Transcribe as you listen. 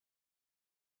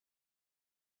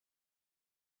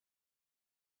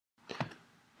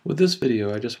With this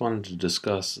video, I just wanted to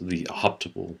discuss the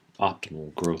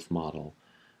optimal growth model.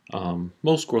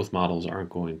 Most growth models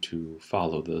aren't going to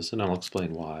follow this, and I'll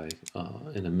explain why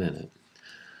in a minute.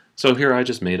 So here I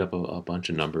just made up a bunch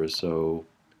of numbers. So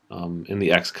in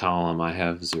the X column I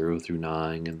have 0 through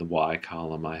 9, in the Y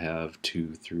column I have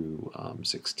 2 through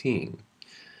 16.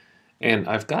 And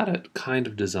I've got it kind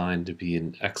of designed to be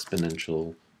an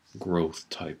exponential growth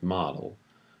type model.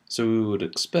 So we would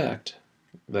expect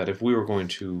that if we were going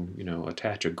to,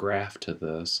 attach a graph to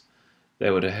this,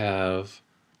 that would have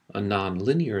a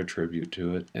nonlinear attribute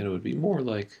to it, and it would be more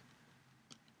like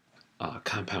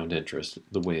compound interest,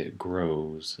 the way it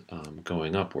grows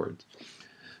going upwards.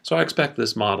 So I expect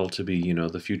this model to be,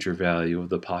 the future value of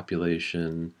the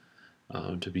population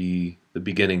to be the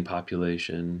beginning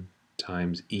population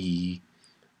times E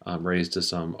raised to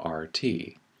some RT.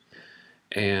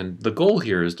 And the goal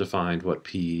here is to find what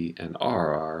P and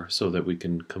R are so that we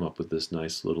can come up with this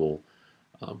nice little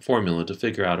formula to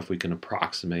figure out if we can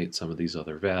approximate some of these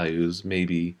other values,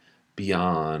 maybe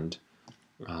beyond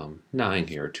 9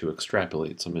 here, to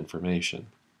extrapolate some information.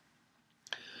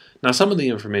 Now some of the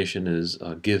information is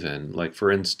given, like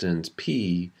for instance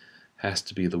P has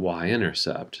to be the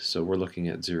y-intercept, so we're looking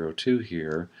at 0, 2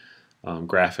 here.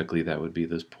 Graphically that would be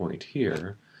this point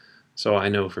here. So I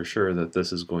know for sure that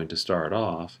this is going to start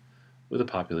off with a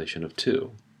population of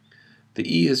 2.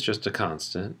 The E is just a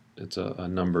constant. It's a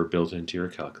number built into your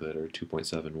calculator,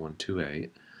 2.7128.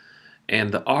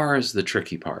 And the R is the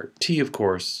tricky part. T, of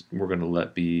course, we're going to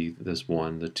let be this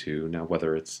 1, the 2. Now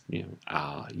whether it's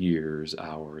years,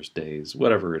 hours, days,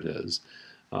 whatever it is,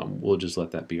 we'll just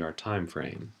let that be our time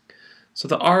frame. So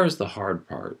the R is the hard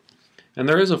part. And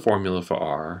there is a formula for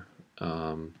R.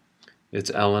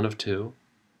 It's ln of 2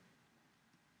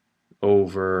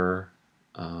 over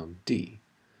D.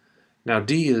 Now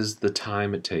D is the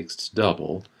time it takes to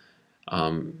double.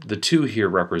 The 2 here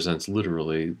represents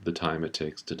literally the time it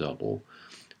takes to double.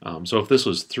 So if this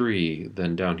was 3,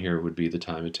 then down here would be the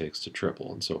time it takes to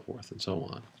triple, and so forth and so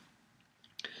on.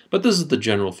 But this is the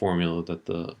general formula that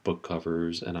the book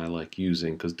covers, and I like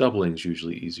using because doubling is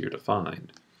usually easier to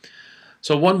find.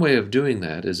 So one way of doing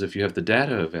that is if you have the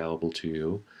data available to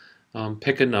you,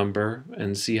 pick a number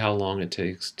and see how long it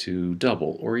takes to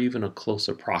double, or even a close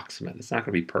approximate. It's not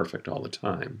going to be perfect all the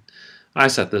time. I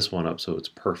set this one up so it's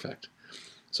perfect.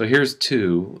 So here's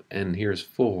 2 and here's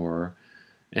 4,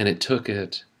 and it took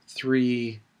it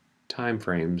 3 time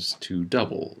frames to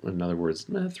double. In other words,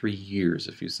 3 years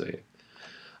if you say it.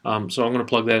 So I'm going to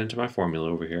plug that into my formula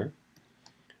over here.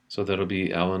 So that'll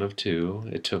be ln of 2.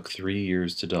 It took 3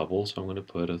 years to double, so I'm going to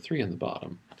put a 3 in the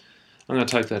bottom. I'm going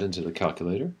to type that into the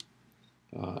calculator.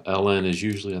 ln is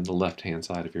usually on the left-hand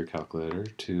side of your calculator.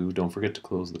 2, don't forget to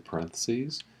close the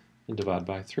parentheses, and divide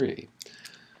by 3.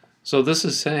 So this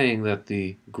is saying that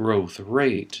the growth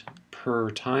rate per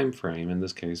time frame, in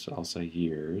this case I'll say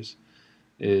years,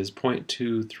 is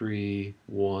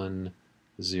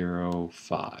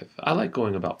 0.23105. I like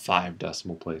going about 5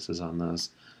 decimal places on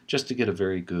this just to get a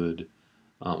very good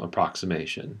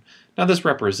approximation. Now this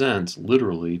represents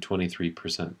literally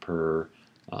 23% per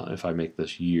if I make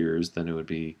this years, then it would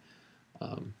be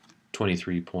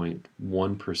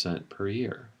 23.1% per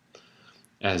year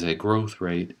as a growth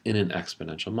rate in an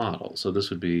exponential model. So this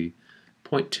would be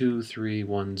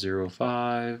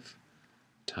 0.23105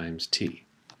 times t.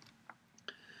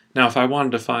 Now if I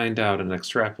wanted to find out an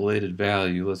extrapolated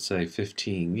value, let's say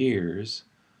 15 years,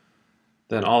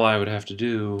 then all I would have to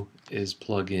do is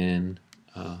plug in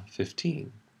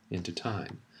 15 into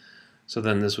time. So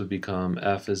then this would become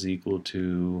f is equal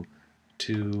to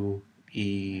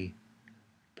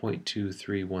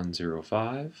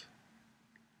 2e.23105.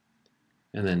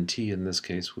 And then t in this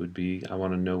case would be, I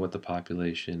want to know what the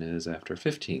population is after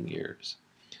 15 years.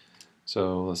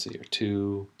 So let's see here,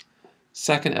 2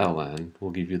 second ln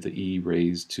will give you the e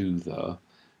raised to the,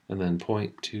 and then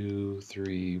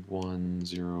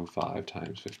 0.23105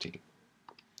 times 15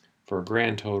 for a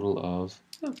grand total of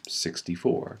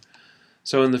 64.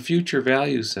 So in the future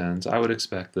value sense, I would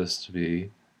expect this to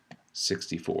be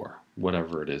 64,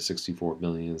 whatever it is, 64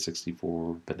 million,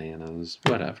 64 bananas,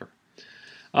 whatever.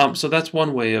 So that's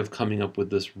one way of coming up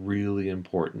with this really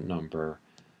important number,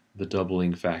 the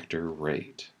doubling factor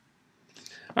rate.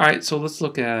 All right, so let's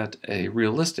look at a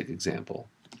realistic example.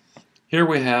 Here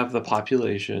we have the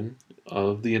population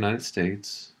of the United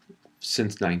States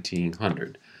since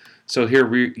 1900. So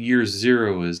here year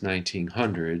 0 is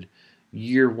 1900.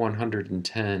 Year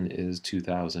 110 is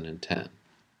 2010.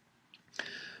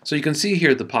 So you can see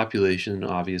here the population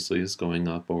obviously is going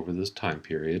up over this time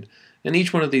period, and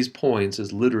each one of these points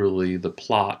is literally the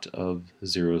plot of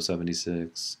 0,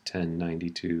 76, 10,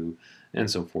 92, and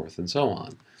so forth and so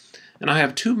on. And I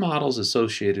have two models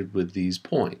associated with these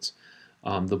points.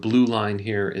 The blue line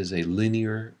here is a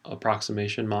linear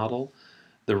approximation model.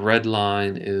 The red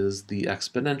line is the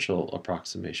exponential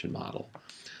approximation model.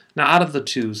 Now, out of the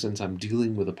two, since I'm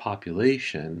dealing with a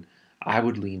population, I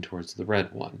would lean towards the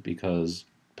red one because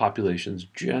populations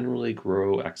generally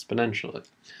grow exponentially.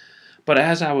 But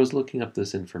as I was looking up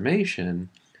this information,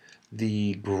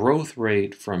 the growth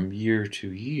rate from year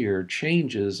to year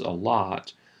changes a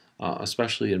lot,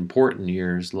 especially in important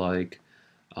years like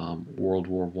World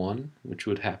War I, which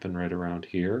would happen right around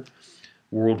here,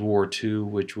 World War II,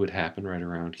 which would happen right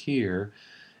around here,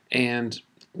 and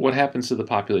what happens to the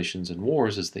populations in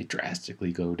wars is they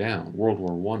drastically go down. World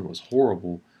War I was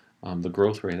horrible. The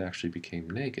growth rate actually became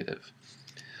negative.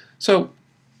 So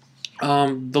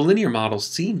the linear model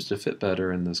seems to fit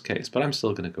better in this case, but I'm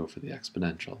still going to go for the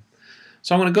exponential.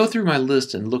 So I'm going to go through my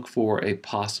list and look for a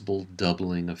possible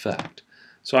doubling effect.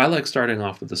 So I like starting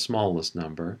off with the smallest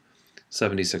number,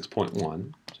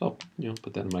 76.1. So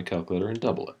put that in my calculator and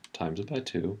double it, times it by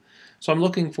 2. So I'm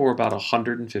looking for about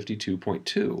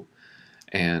 152.2.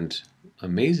 And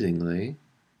amazingly,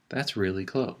 that's really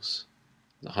close,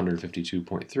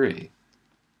 152.3.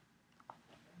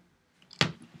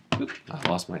 Oops, I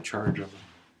lost my charge on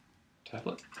the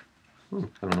tablet. I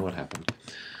don't know what happened.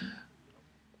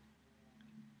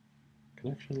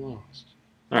 Connection lost.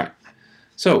 All right,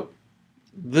 so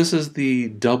this is the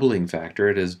doubling factor.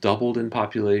 It has doubled in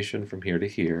population from here to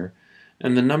here,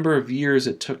 and the number of years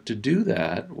it took to do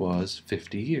that was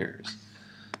 50 years.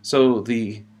 So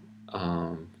the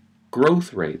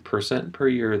growth rate, percent per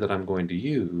year, that I'm going to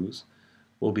use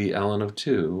will be ln of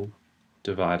 2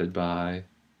 divided by,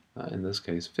 in this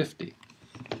case, 50.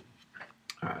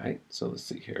 All right, so let's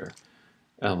see here.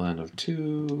 ln of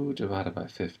 2 divided by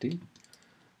 50,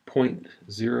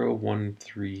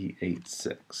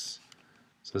 0.01386.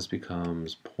 So this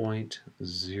becomes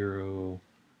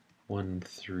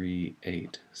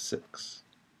 0.01386,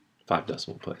 5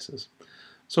 decimal places.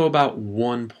 So about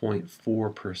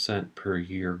 1.4% per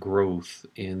year growth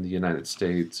in the United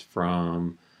States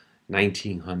from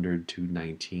 1900 to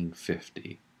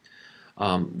 1950.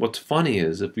 What's funny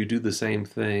is if you do the same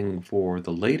thing for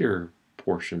the later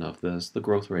portion of this, the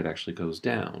growth rate actually goes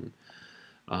down.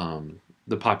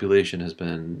 The population has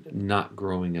been not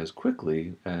growing as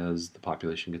quickly as the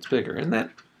population gets bigger, and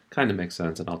that kind of makes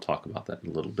sense, and I'll talk about that in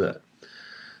a little bit.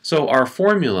 So our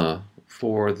formula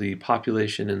for the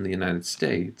population in the United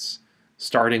States,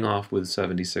 starting off with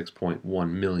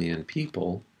 76.1 million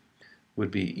people,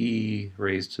 would be e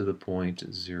raised to the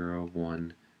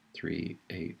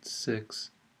 0.01386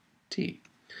 t.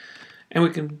 And we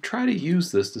can try to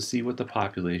use this to see what the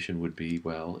population would be,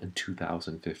 well, in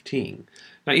 2015.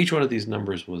 Now, each one of these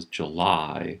numbers was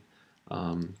July.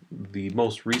 The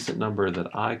most recent number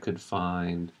that I could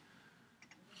find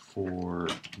for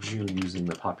June using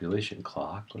the population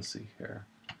clock, let's see here,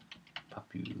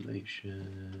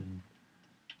 population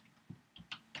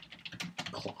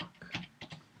clock.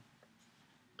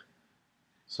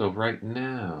 So right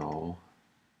now,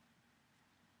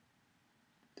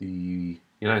 the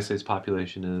United States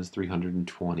population is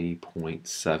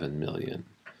 320.7 million.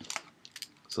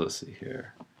 So let's see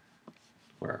here.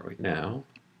 Where are we now?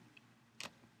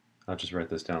 I'll just write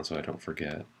this down so I don't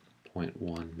forget.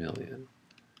 0.1 million.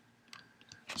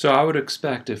 So I would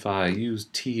expect if I use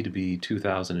t to be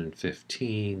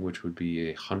 2015, which would be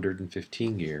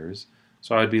 115 years,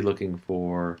 so I'd be looking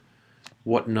for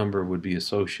what number would be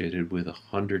associated with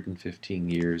 115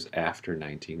 years after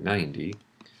 1990.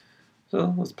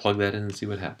 So let's plug that in and see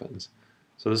what happens.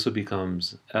 So this would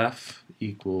becomes f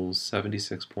equals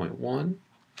 76.1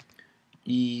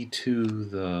 e to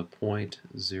the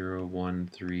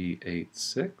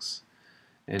 0.01386,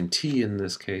 and t in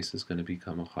this case is going to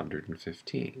become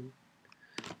 115.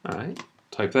 All right,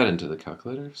 type that into the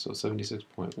calculator. So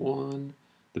 76.1,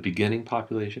 the beginning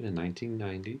population in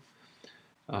 1990,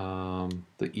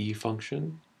 the e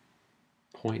function,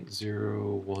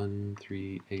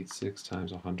 0.01386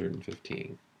 times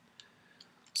 115.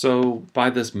 So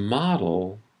by this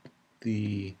model,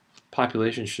 the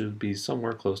population should be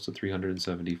somewhere close to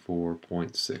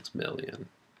 374.6 million.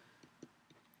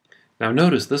 Now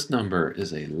notice this number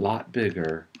is a lot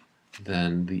bigger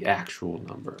than the actual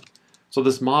number. So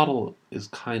this model is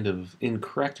kind of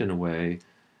incorrect in a way,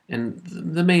 and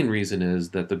the main reason is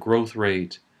that the growth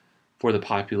rate for the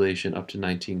population up to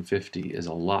 1950 is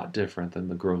a lot different than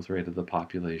the growth rate of the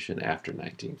population after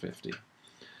 1950.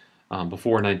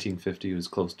 Before 1950 it was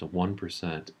close to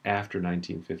 1%. After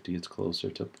 1950 it's closer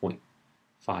to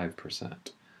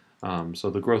 0.5%.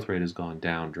 So the growth rate has gone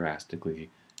down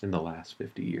drastically in the last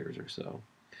 50 years or so.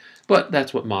 But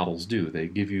that's what models do. They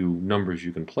give you numbers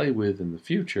you can play with in the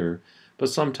future, but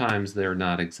sometimes they're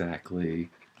not exactly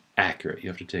accurate. You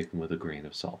have to take them with a grain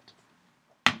of salt.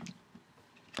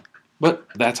 But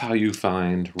that's how you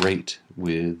find rate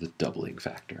with doubling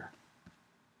factor.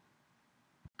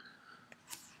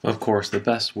 Of course, the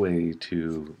best way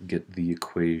to get the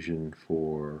equation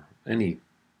for any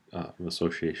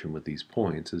association with these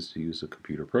points is to use a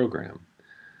computer program.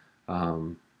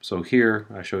 So here,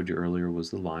 I showed you earlier, was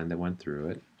the line that went through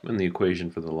it. And the equation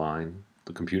for the line,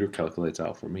 the computer calculates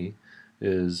out for me,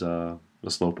 is a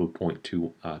slope of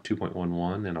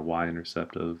 2.11 and a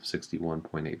y-intercept of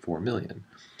 61.84 million.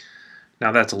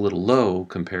 Now that's a little low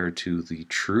compared to the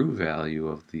true value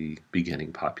of the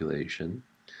beginning population.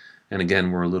 And again,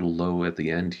 we're a little low at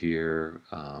the end here,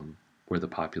 where the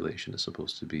population is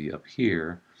supposed to be up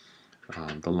here.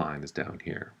 The line is down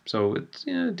here. So it's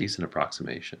a decent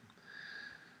approximation.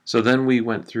 So then we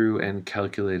went through and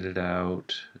calculated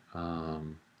out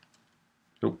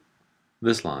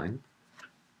this line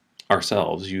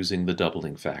ourselves using the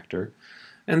doubling factor.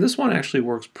 And this one actually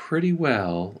works pretty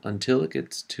well until it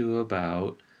gets to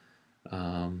about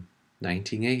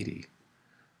 1980.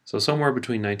 So somewhere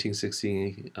between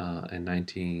 1960 and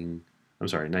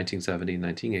 1970 and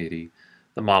 1980,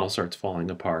 the model starts falling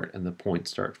apart and the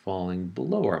points start falling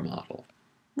below our model,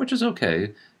 which is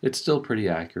okay. It's still pretty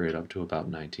accurate up to about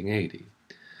 1980.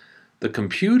 The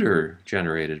computer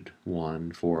generated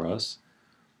one for us,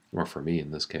 or for me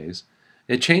in this case.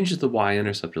 It changes the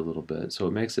y-intercept a little bit, so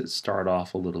it makes it start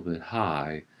off a little bit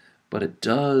high, but it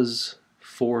does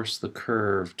force the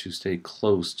curve to stay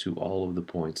close to all of the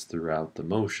points throughout the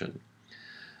motion.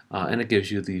 And it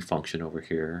gives you the function over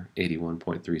here,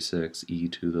 81.36 e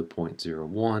to the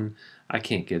 0.01. I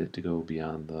can't get it to go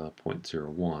beyond the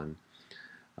 0.01.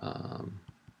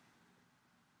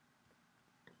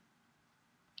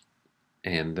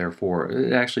 And therefore,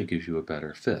 it actually gives you a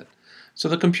better fit. So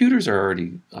the computers are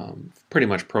already pretty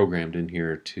much programmed in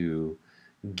here to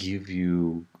give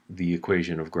you the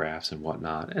equation of graphs and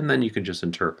whatnot, and then you can just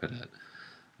interpret it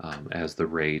as the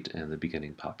rate and the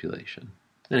beginning population.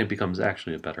 And it becomes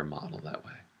actually a better model that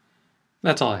way.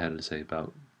 That's all I had to say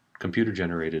about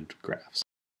computer-generated graphs.